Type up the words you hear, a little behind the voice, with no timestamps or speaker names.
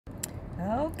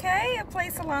Okay, a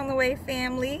place along the way,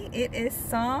 family. It is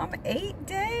Psalm 8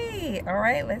 day. All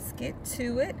right, let's get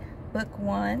to it. Book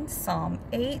 1, Psalm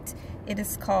 8. It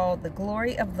is called The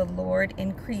Glory of the Lord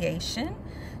in Creation,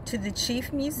 to the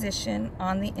chief musician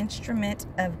on the instrument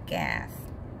of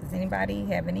Gath. Does anybody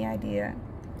have any idea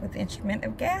what the instrument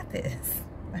of Gath is?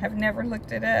 I've never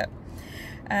looked it up.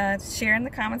 Share in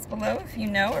the comments below if you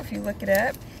know or if you look it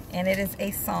up. And it is a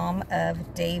Psalm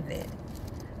of David.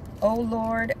 O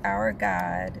Lord, our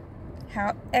God,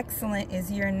 how excellent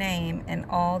is your name in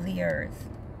all the earth,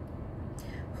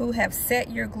 who have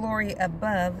set your glory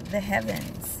above the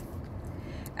heavens.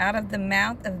 Out of the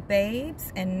mouth of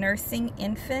babes and nursing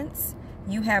infants,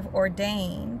 you have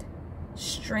ordained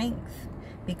strength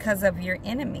because of your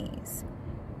enemies,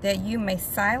 that you may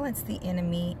silence the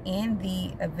enemy and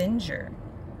the avenger.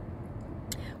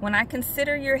 When I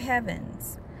consider your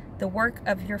heavens, the work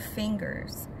of your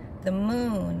fingers, the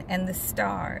moon and the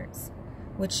stars,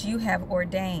 which you have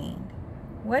ordained,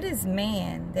 what is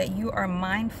man that you are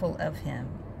mindful of him,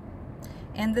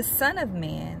 and the Son of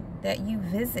Man that you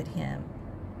visit him?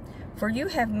 For you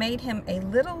have made him a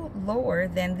little lower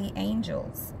than the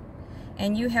angels,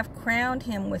 and you have crowned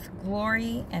him with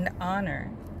glory and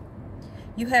honor.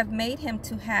 You have made him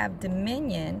to have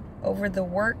dominion over the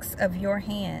works of your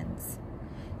hands.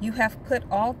 You have put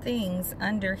all things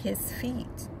under his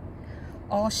feet,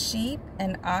 all sheep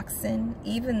and oxen,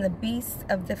 even the beasts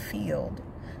of the field,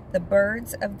 the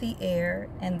birds of the air,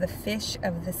 and the fish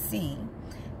of the sea,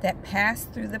 that pass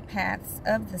through the paths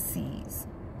of the seas.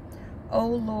 O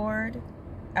Lord,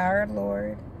 our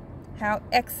Lord, how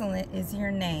excellent is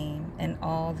your name in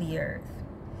all the earth.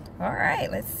 All right,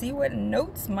 let's see what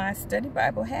notes my study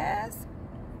Bible has.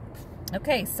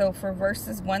 Okay, so for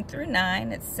verses 1 through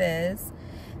 9, it says,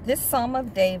 this Psalm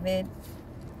of David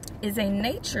is a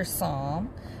nature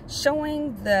psalm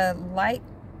showing the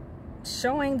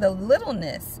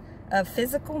littleness of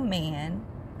physical man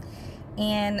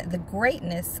and the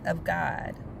greatness of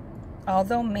God.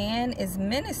 Although man is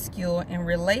minuscule in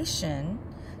relation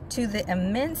to the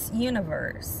immense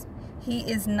universe, he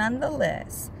is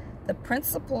nonetheless the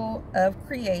pinnacle of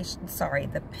creation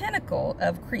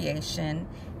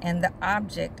and the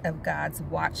object of God's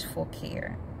watchful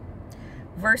care.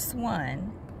 Verse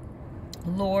 1,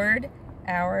 Lord,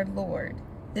 our Lord.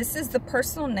 This is the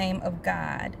personal name of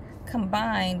God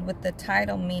combined with the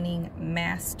title meaning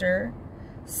master,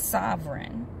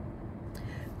 sovereign.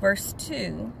 Verse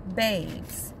 2,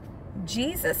 babes.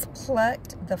 Jesus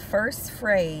plucked the first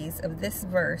phrase of this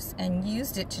verse and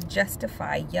used it to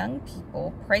justify young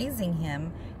people praising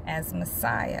him as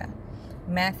Messiah.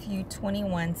 Matthew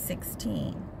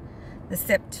 21:16. The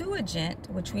Septuagint,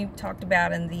 which we talked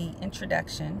about in the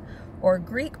introduction, or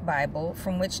Greek Bible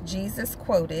from which Jesus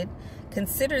quoted,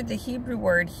 considered the Hebrew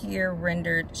word here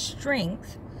rendered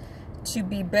strength to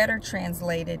be better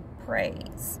translated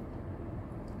praise.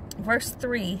 Verse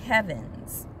 3,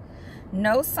 heavens.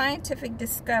 No scientific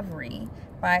discovery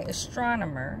by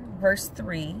astronomer, verse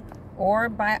 3, or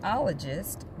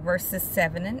biologist, verses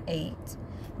 7 and 8,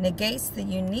 negates the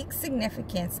unique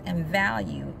significance and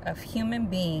value of human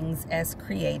beings as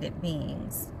created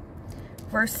beings.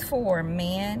 Verse 4,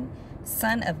 man,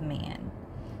 son of man.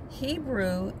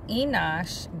 Hebrew,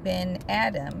 Enosh ben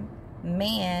Adam,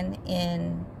 man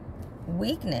in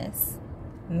weakness,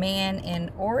 man in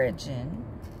origin,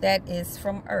 that is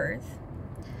from earth.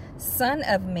 Son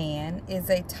of man is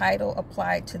a title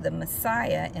applied to the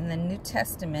Messiah in the New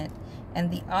Testament,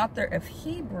 and the author of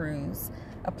Hebrews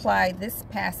applied this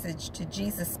passage to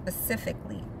Jesus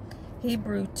specifically.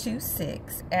 Hebrews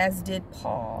 2:6, as did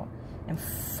Paul in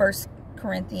 1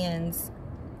 Corinthians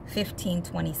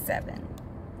 15:27.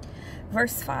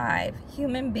 Verse 5,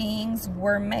 human beings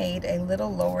were made a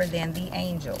little lower than the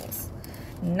angels.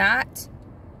 Not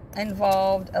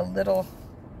involved a little,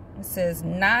 it says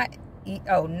not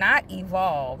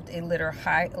evolved a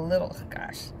little,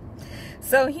 gosh.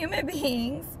 So human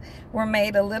beings were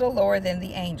made a little lower than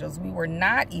the angels. We were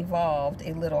not evolved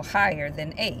a little higher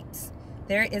than apes.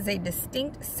 There is a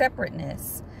distinct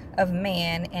separateness of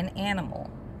man and animal.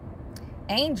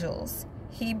 Angels,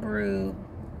 Hebrew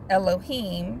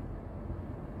Elohim.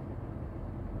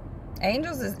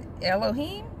 Angels is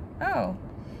Elohim? Oh.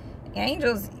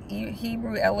 Angels,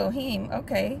 Hebrew Elohim.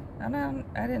 Okay. I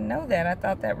didn't know that. I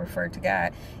thought that referred to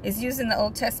God. It's used in the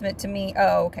Old Testament to mean,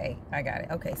 oh, okay. I got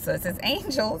it. Okay. So it says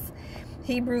angels,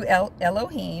 Hebrew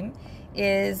Elohim,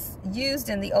 is used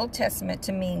in the Old Testament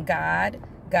to mean God,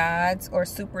 gods, or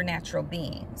supernatural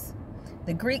beings.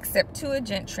 The Greek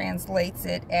Septuagint translates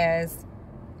it as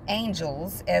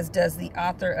angels, as does the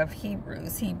author of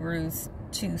Hebrews, Hebrews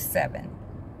 2:7.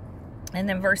 And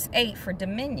then verse 8 for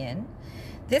dominion.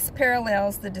 This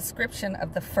parallels the description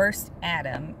of the first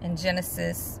Adam in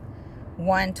Genesis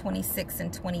 1:26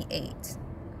 and 28.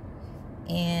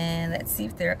 And let's see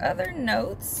if there are other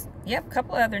notes. Yep, a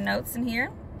couple other notes in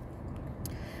here.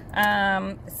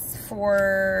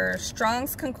 For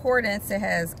Strong's Concordance, it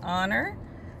has honor,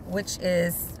 which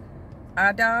is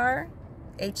Adar,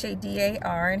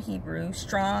 H-A-D-A-R in Hebrew.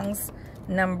 Strong's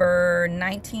number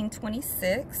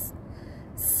 1926.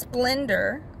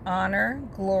 Splendor, honor,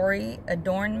 glory,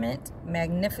 adornment,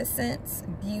 magnificence,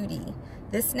 beauty.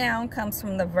 This noun comes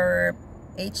from the verb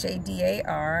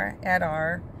H-A-D-A-R,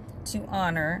 adar, to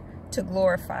honor, to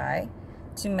glorify,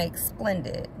 to make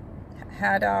splendid.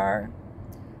 Hadar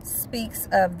speaks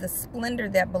of the splendor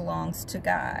that belongs to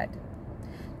God,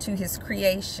 to his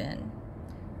creation,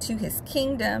 to his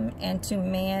kingdom, and to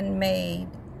man made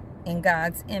in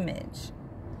God's image.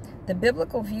 The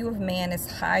biblical view of man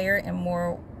is higher and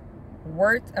more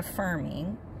worth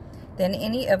affirming than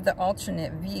any of the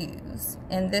alternate views.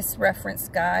 In this reference,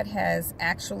 God has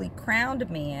actually crowned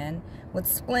man with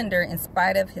splendor in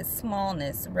spite of his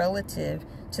smallness relative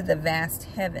to the vast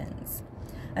heavens.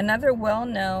 Another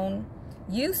well-known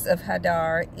use of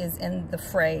Hadar is in the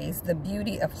phrase, the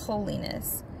beauty of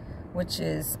holiness, which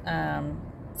is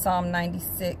Psalm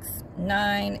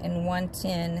 96:9 and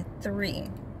 110:3.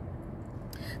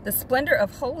 The splendor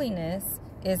of holiness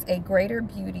is a greater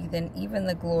beauty than even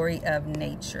the glory of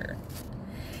nature.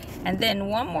 And then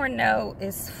one more note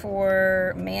is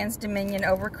for man's dominion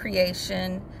over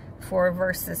creation for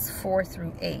verses 4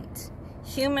 through 8.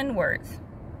 Human worth.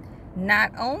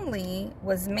 Not only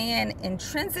was man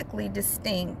intrinsically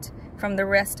distinct from the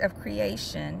rest of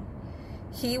creation,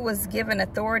 he was given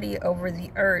authority over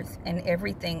the earth and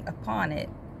everything upon it.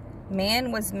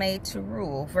 Man was made to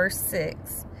rule. Verse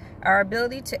 6. Our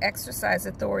ability to exercise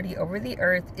authority over the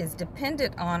earth is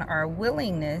dependent on our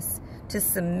willingness to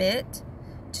submit,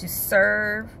 to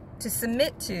serve,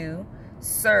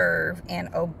 serve, and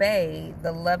obey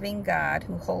the loving God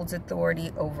who holds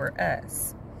authority over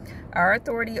us. Our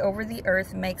authority over the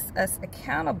earth makes us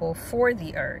accountable for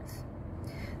the earth.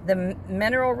 The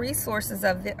mineral resources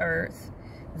of the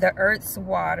earth's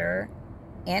water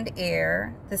and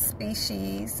air, the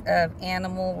species of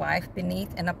animal life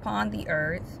beneath and upon the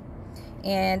earth,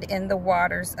 and in the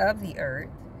waters of the earth,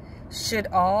 should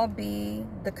all be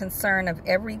the concern of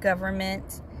every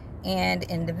government and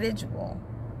individual.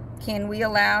 Can we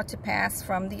allow to pass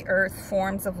from the earth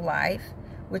forms of life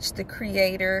which the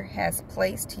Creator has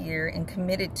placed here and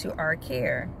committed to our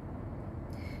care?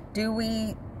 Do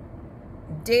we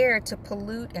dare to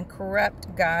pollute and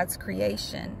corrupt God's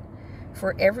creation?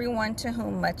 For everyone to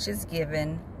whom much is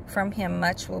given, from him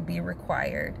much will be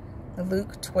required.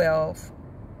 Luke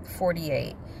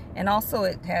 12:48. And also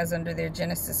it has under there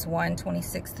Genesis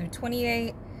 1:26 through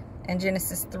 28 and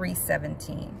Genesis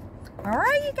 3:17. All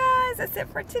right, you guys, that's it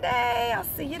for today. I'll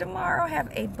see you tomorrow. Have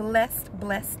a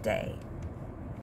blessed day.